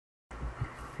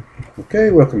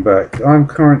Okay, welcome back. I'm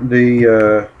currently,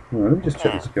 well, let me just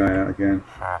check this guy out again.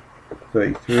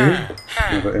 33,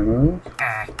 another emerald.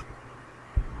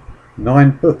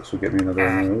 9 books will get me another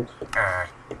emerald.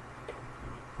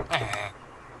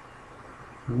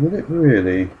 Will it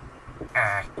really?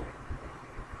 How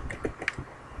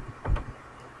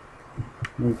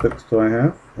many books do I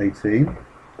have? 18. Oh,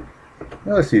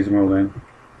 let's use them all then.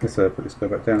 Let's put this guy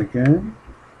back down again.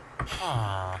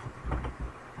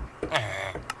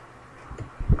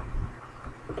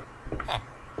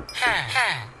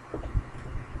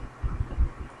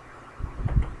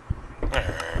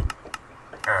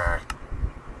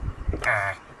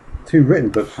 Two written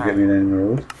books will get me an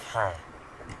emerald.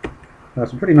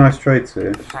 Some pretty nice trades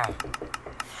here.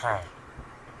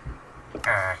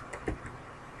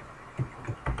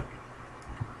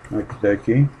 Okie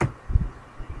dokie.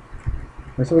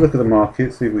 Let's have a look at the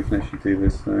market, see if we can actually do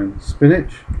this.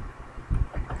 Spinach.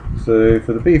 So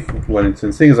for the beef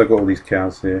Wellington, seeing as I've got all these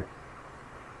cows here,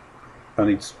 I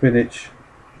need spinach,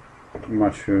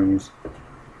 mushrooms.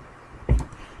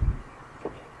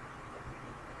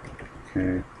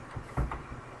 Okay.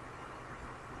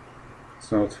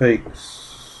 So I'll take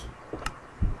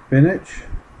spinach.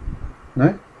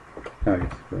 No? Oh,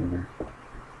 yes, got in there.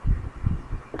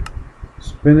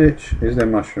 Spinach. Is there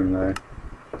mushroom there?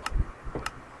 I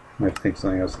have to think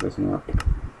something else there's not. Did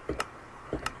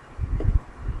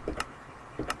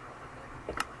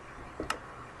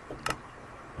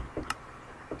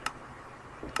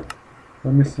I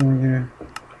miss something here?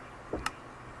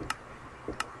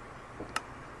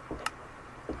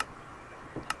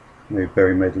 Maybe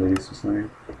berry medleys or something.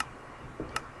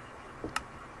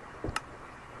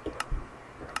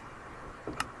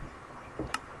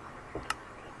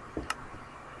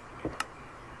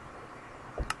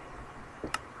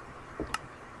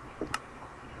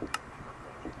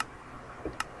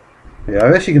 Yeah,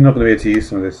 I'm actually not going to be able to use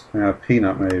some of this.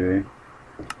 Peanut maybe.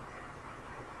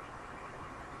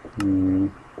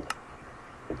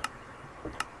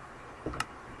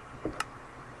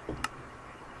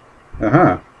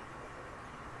 Aha!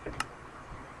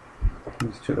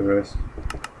 Let's check the rest.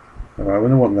 Alright, I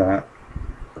wouldn't want that.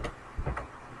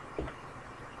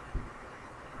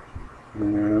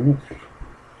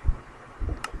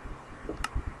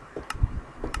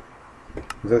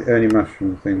 Is that the only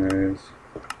mushroom thing there is?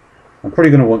 I'm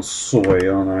probably going to want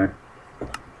soy, aren't I?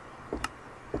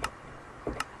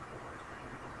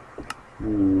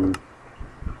 Do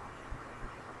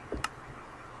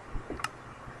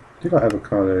you like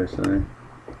avocado, so?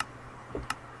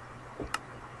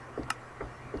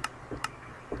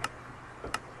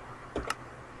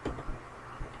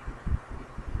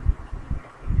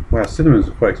 Wow, cinnamons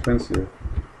are quite expensive.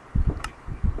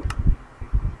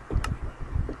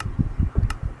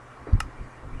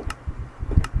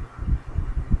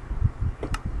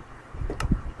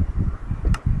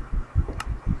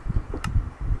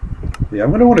 Yeah,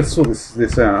 I'm gonna want to sort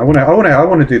this out. I want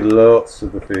to do lots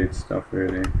of the food stuff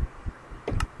really.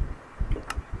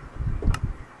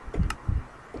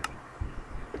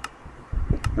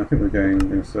 I think we're going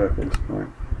in a circle at this point.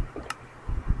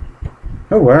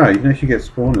 Oh wow, you can actually get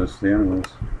spawners for the animals.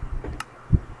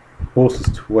 Horse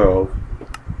is 12.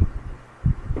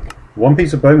 One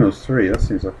piece of bone meal is 3. That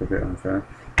seems like a bit unfair.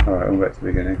 Alright, I'm back to the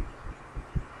beginning.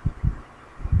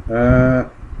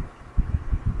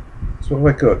 So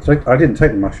what have I got? I didn't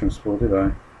take the mushroom spore, did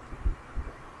I?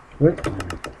 Where?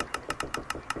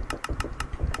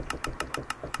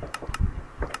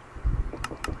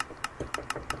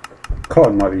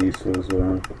 Cotton might be useful as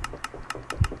well.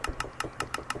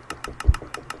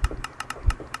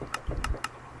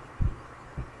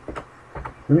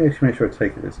 Let me actually make sure I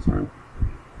take it this time.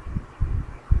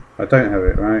 I don't have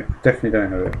it, right? Definitely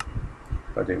don't have it.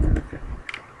 I do, okay.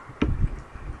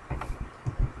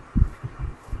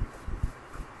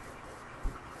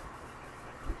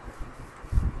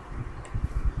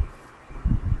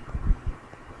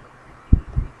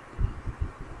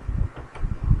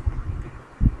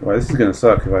 Well, this is going to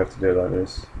suck if I have to do it like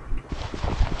this.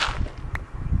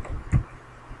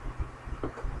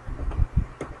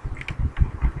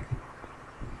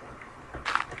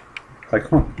 I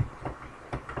can't.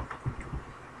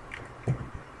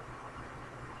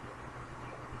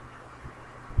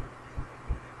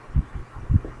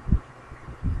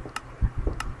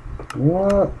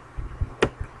 What?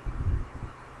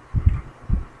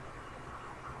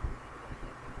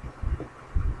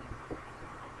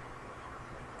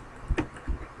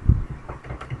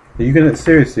 Are you going to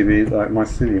seriously be like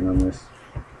mycelium on this?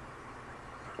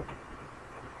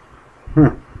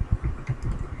 Huh.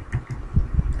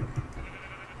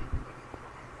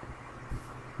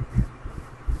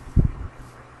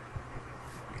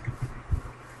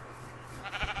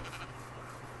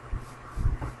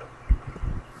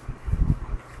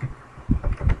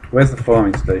 Where's the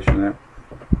farming station at?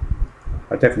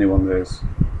 I definitely want this.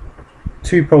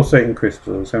 2 pulsating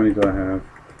crystals. How many do I have?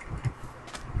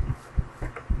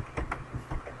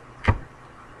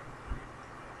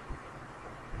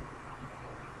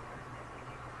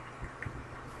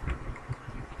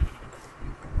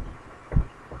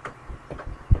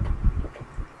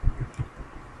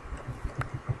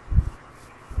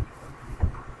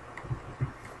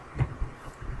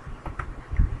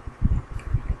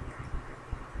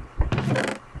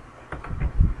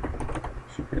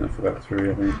 Should be enough for about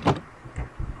 3, I think.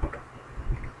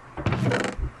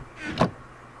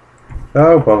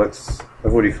 Oh bollocks!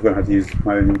 I've already forgotten how to use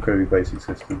my own incredibly basic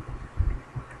system.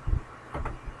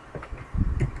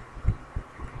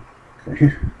 Okay,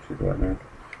 should do that now.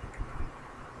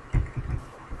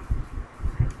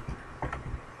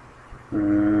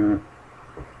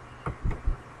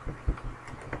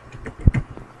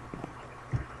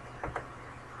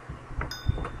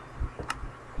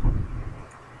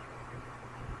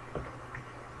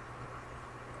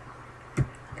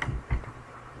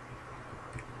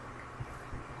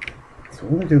 So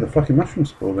what do I do with the fucking mushroom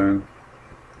spore then?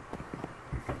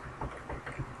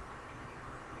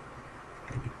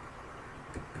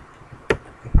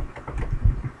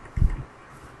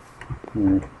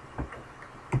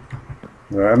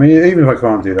 Right, I mean, even if I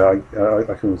can't do that,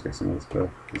 I can always get some other stuff.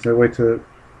 Is there a way to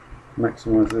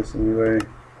maximise this anyway?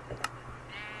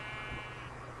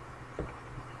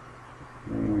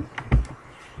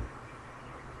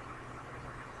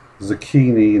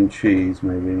 Zucchini and cheese,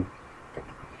 maybe.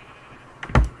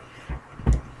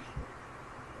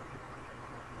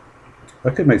 I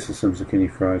could make some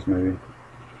zucchini fries, maybe.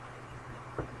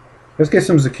 Let's get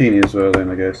some zucchini as well,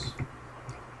 then, I guess.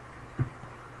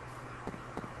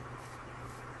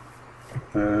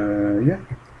 Yeah.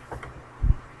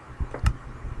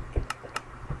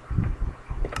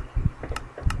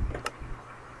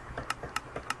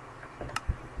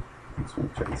 Let's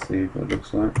check and see what it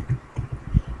looks like.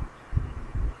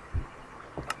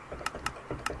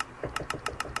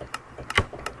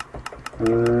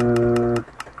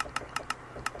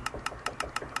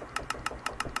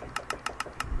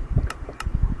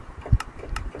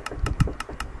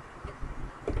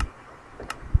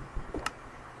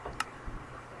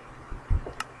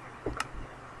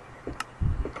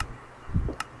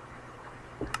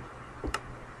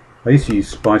 I used to use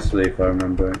spice leaf, I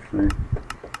remember, actually.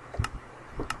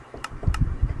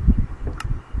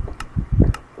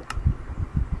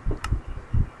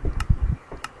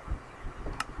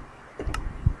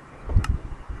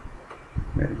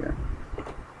 There we go.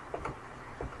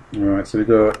 Alright, so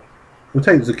we'll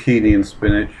take zucchini and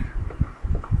spinach.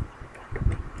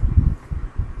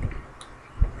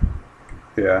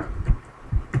 Yeah.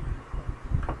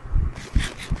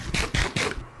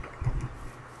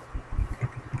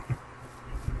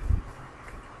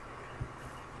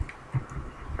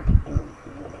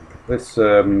 Let's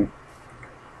the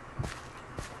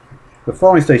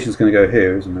farming station's going to go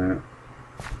here, isn't it?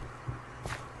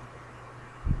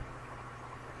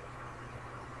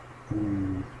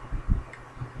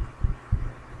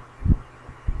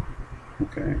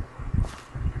 Okay.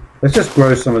 Let's just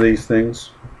grow some of these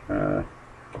things.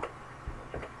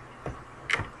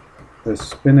 There's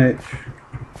spinach.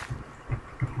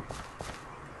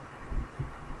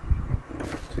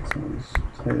 Take some of these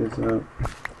potatoes out.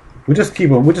 We'll just keep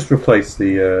on. We'll just replace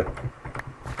the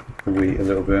wheat a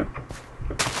little bit.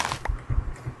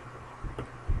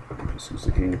 Put some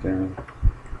zucchini down.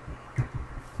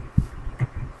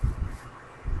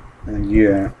 And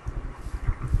yeah.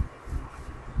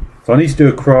 So I need to do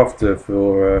a crafter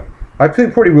for. I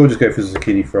probably will just go for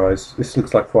zucchini fries. This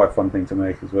looks like quite a fun thing to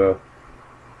make as well.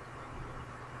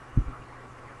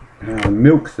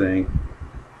 Milk thing.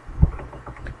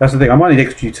 That's the thing. I might need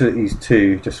extra utilities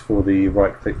too, just for the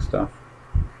right-click stuff.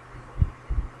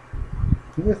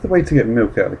 Where's the way to get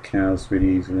milk out of the cows really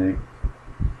easily?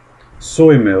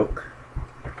 Soy milk.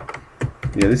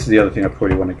 Yeah, this is the other thing I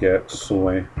probably want to get.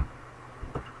 Soy.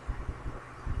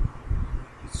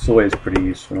 Soy is pretty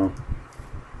useful.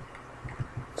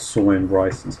 Soy and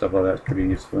rice and stuff like that is pretty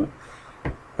useful.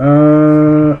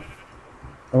 I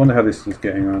wonder how this is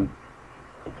getting on.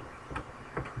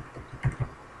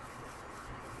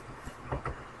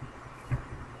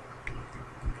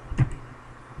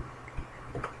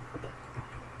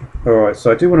 Alright,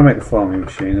 so I do want to make the farming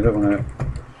machine. I don't want to...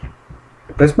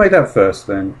 Let's make that first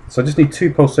then. So I just need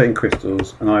 2 pulsating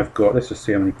crystals, and I've got... Let's just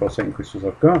see how many pulsating crystals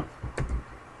I've got.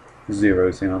 0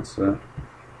 is the answer.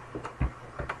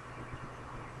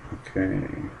 Okay.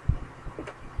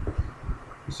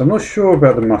 So I'm not sure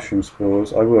about the mushroom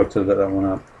spores. I will have to let that one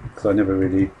up, because I never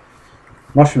really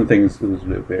Mushroom things was a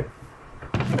little bit.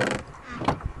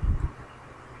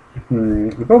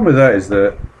 The problem with that is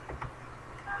that,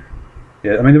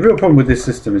 yeah, I mean the real problem with this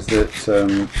system is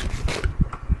that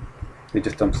it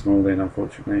just dumps them all in,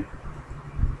 unfortunately.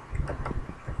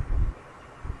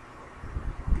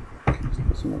 Just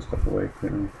put some more stuff away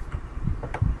quickly.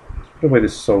 Let's put away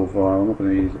this soul vial. I'm not going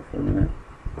to use it for a minute.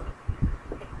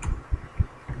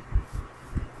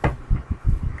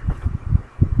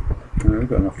 No, we've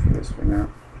got enough for this for now.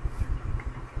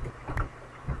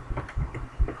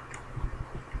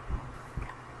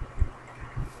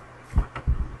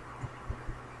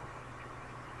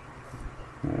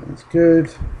 That's good.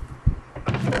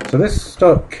 So let's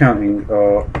start counting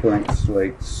our blank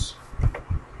slates.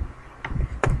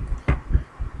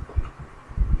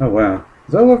 Oh wow,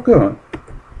 is that all I've got?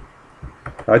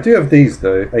 I do have these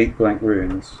though, 8 blank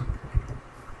runes.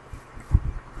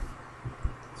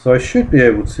 So I should be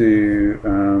able to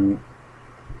turn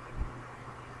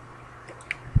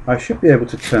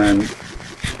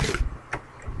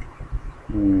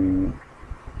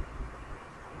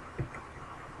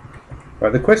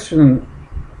right, the question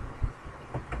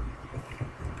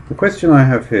I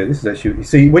have here, this is actually, you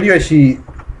see, when you actually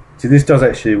see, this does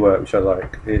actually work, which I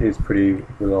like. It is pretty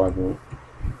reliable.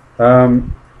 The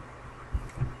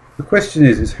question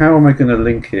is how am I going to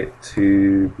link it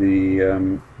to the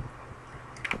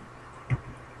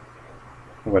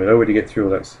oh, I already get through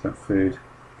all that food.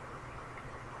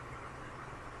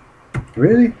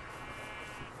 Really?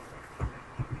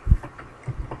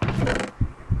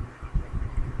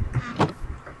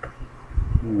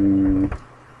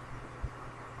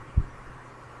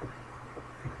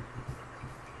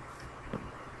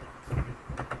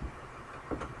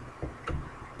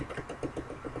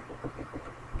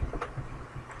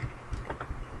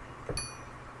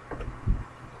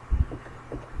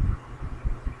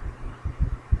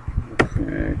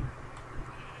 Okay.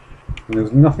 And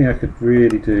there's nothing I could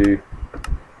really do.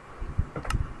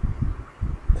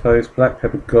 Toast, black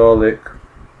pepper, garlic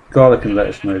and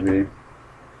lettuce maybe.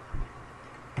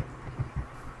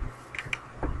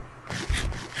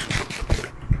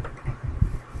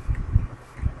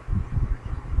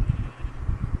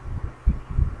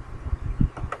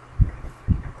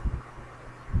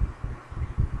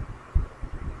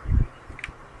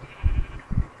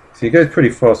 So it goes pretty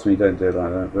fast when you don't do it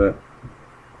like that, but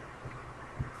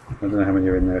I don't know how many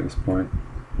are in there at this point.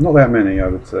 Not that many, I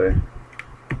would say.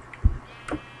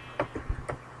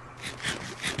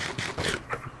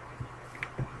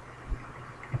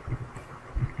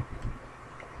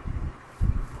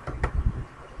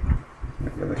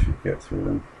 Maybe I should get through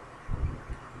them.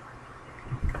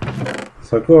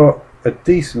 So I've got a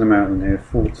decent amount in here,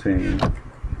 14.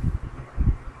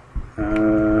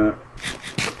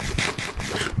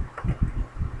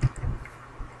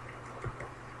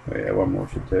 Oh yeah, one more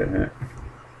should do it here.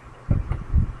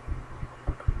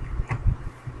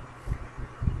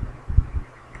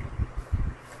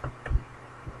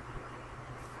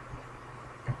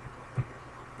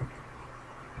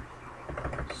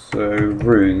 So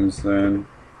runes then.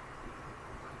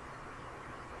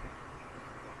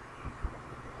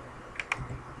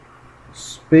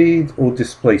 Speed or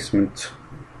displacement?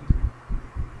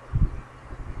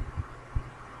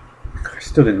 I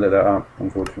still didn't let that up,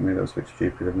 unfortunately. That was a bit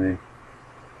stupid of me.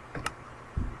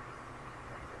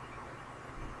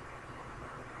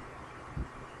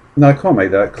 No, I can't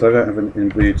make that because I don't have an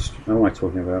imbued. What am I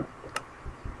talking about?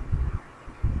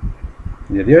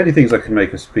 Yeah, the only things I can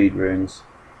make are speed runes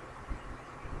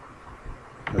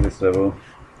at this level.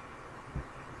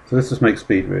 So let's just make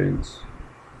speed runes.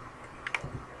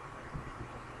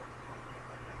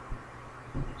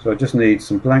 So I just need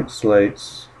some blank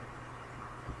slates.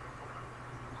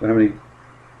 So how many?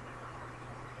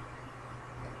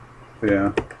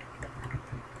 Yeah.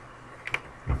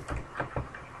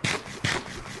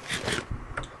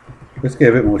 Let's get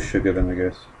a bit more sugar then, I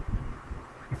guess.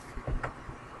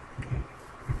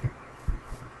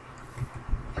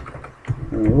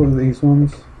 What are these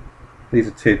ones? These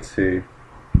are tier 2.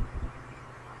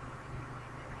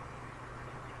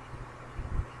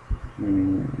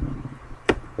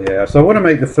 Yeah, so I want to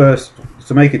make the first,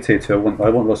 to make it tier 2, I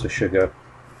want lots of sugar.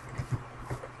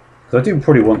 So I do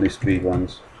probably want these speed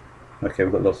ones. Okay,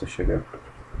 we've got lots of sugar.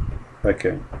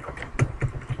 Okay.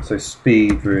 So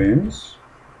speed runes.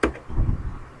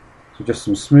 So just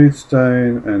some smooth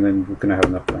stone, and then we're going to have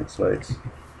enough blank slates.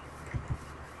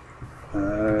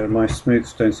 My smooth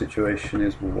stone situation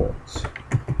is what?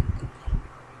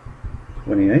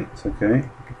 28, okay.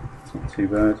 It's not too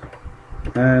bad.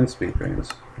 And speed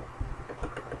runes.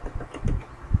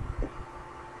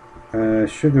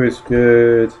 Sugar is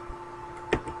good.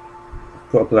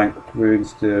 got a blank rune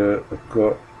still. I've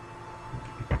got.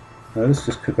 Let's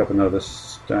just cook up another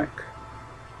stack.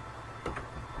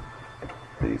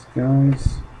 These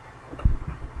guys.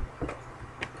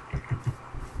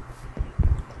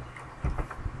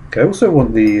 Okay, I also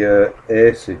want the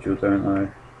air sigil, don't I?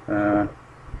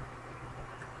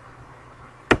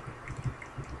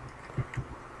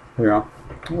 Here we are.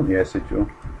 I want the air sigil.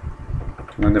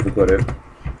 And I never got it.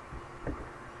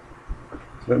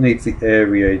 So that needs the air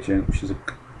reagent, which is a.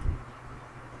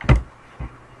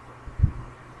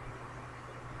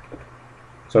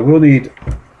 So I will need,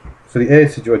 for the air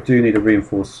sigil, I do need a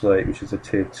reinforced slate, which is a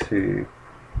tier 2.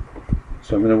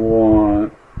 So I'm going to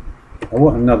want, I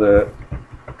want another.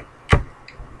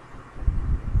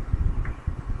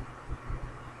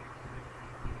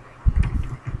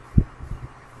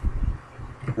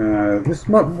 This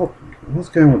might, what's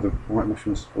going on with the white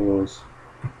mushroom spores?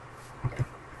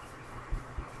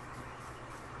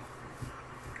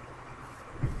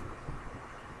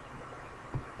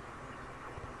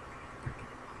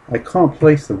 I can't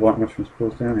place the white mushroom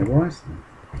spores down here. Why is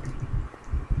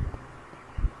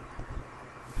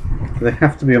that? They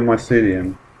have to be on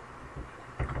mycelium.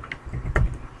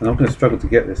 And I'm going to struggle to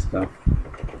get this stuff.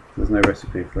 There's no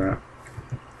recipe for it.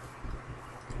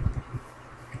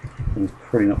 And it's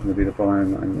probably not going to be the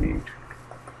biome that I need.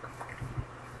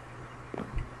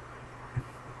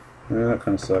 That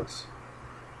kind of sucks.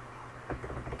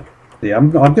 Yeah, I'm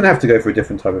going to have to go for a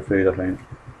different type of food, I think.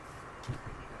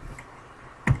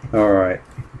 Alright.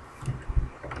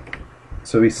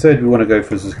 So we said we want to go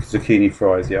for zucchini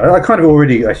fries. Yeah, I kind of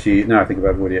already actually, now I think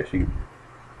about it, already actually.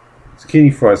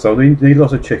 Zucchini fries, so we need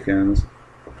lots of chickens.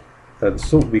 The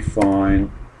salt will be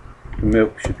fine. The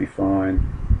milk should be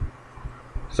fine.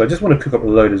 So I just want to cook up a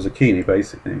load of zucchini,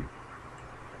 basically.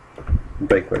 And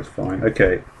bakery's fine.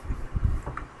 Okay.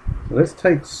 So let's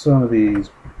take some of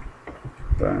these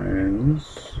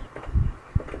bones.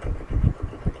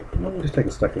 We'll just take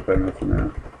a stack of bones for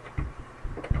now.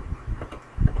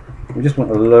 We just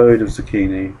want a load of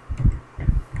zucchini.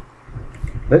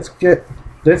 Let's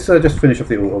just finish off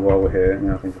the altar while we're here.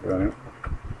 Now I think about it.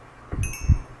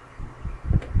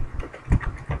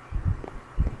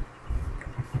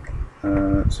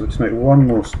 So let's make one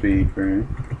more speed rune.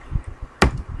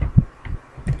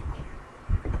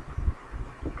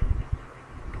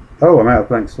 Oh, I'm out of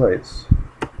blank slates.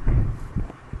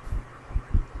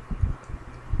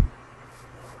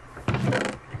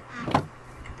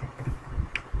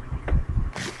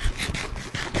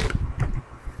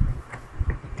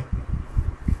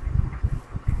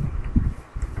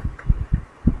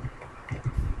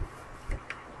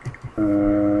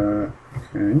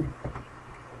 Okay.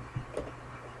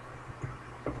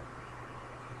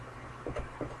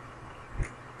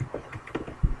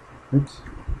 Oops.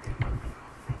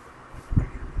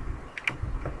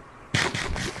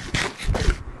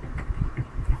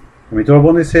 I mean, do I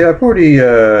want this here? I probably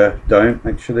don't,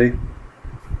 actually.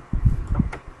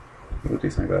 We'll do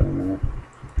something about it in a minute.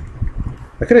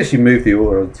 I could actually move the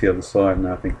altar to the other side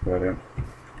now I think about it.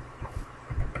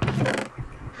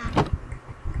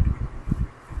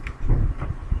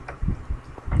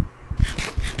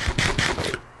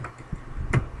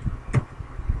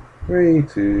 Three,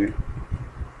 two.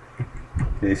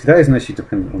 Yeah, see, that isn't actually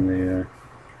dependent on the.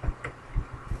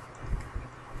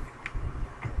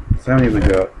 So how many have we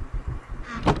got?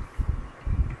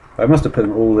 I must have put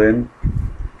them all in.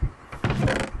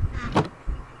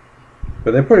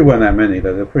 But there probably weren't that many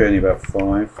though, there were probably only about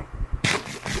 5.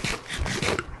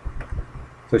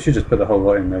 So I should just put the whole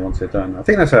lot in there once they're done. I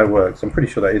think that's how it works. I'm pretty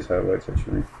sure that is how it works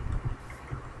actually.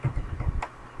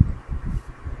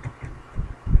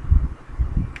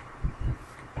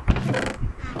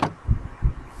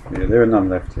 Yeah, there are none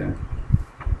left here.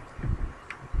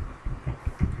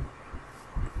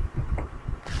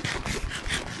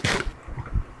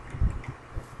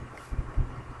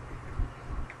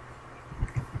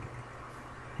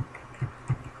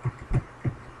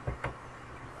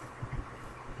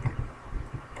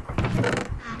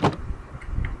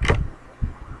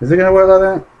 Is it going to work like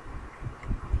that?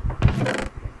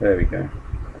 There we go.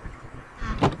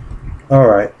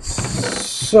 Alright,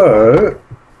 so...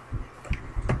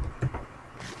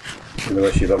 Although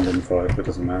actually got more than 5, but it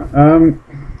doesn't matter.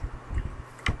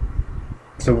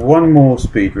 So one more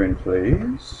speed rune,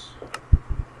 please.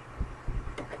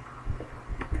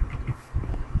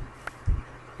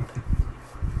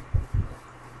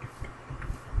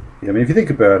 Yeah, I mean, if you think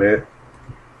about it,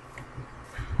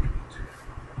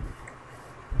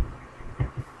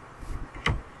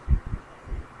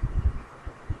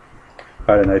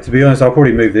 I don't know. To be honest, I'll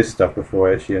probably move this stuff before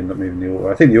I actually end up moving the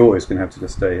altar. I think the altar is going to have to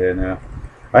just stay here now.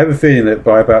 I have a feeling that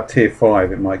by about tier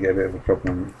 5 it might get a bit of a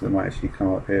problem. It might actually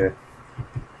come up here.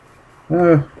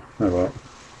 Oh well.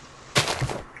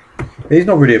 He's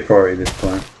not really a priority this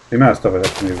point. The amount of stuff I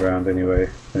have to move around anyway,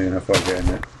 depending on how far I get in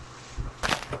it.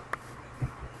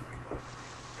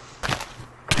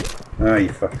 Ah, you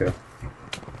fucker.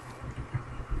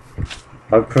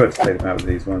 I'd prefer to take them out with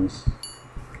these ones.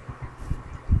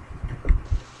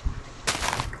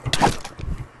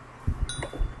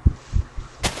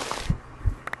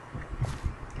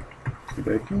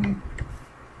 Okey-dokey.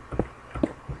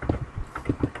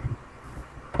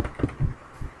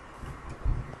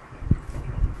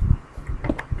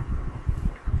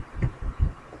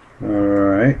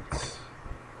 Alright.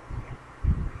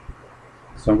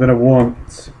 So I'm going to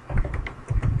want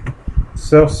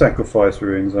self-sacrifice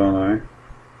runes, aren't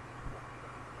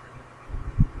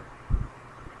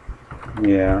I?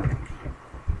 Yeah.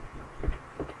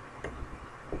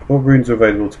 What runes are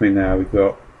available to me now? We've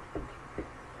got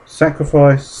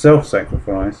sacrifice,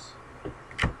 self-sacrifice.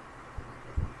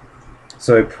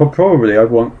 So probably I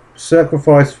want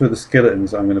sacrifice for the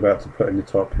skeletons I'm about to put in the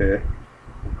top here.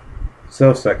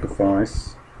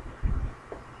 Self-sacrifice.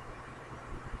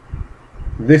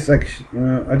 This actually,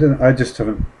 I don't. I just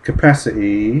haven't.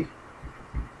 Capacity.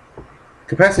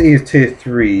 Capacity is tier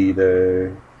 3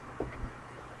 though.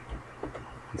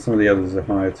 Some of the others are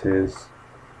higher tiers.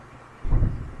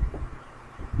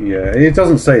 Yeah, it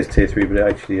doesn't say it's tier 3, but it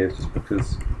actually is, just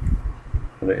because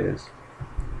what it is.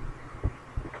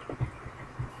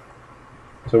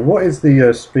 So what is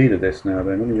the speed of this now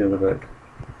then? Let me have a look.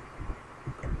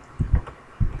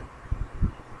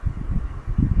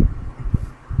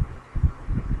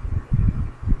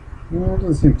 Well, it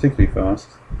doesn't seem particularly fast.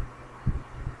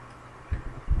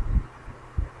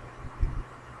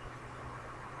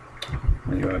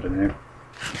 Anyway, I don't know.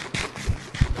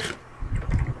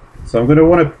 So I'm going to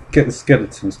want to get the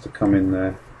skeletons to come in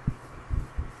there.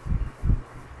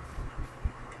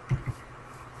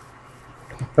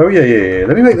 Oh yeah.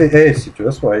 Let me make the air sigil.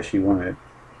 That's what I actually wanted.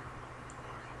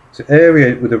 So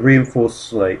area with a reinforced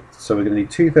slate. So we're going to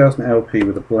need 2000 LP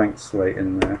with a blank slate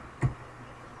in there.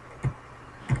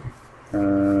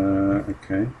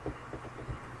 Okay.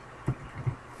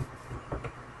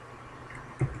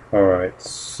 Alright,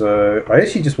 so I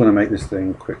actually just want to make this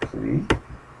thing quickly.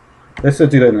 Let's do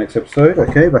that in the next episode,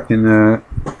 okay? Back in the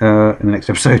next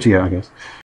episode, yeah, I guess.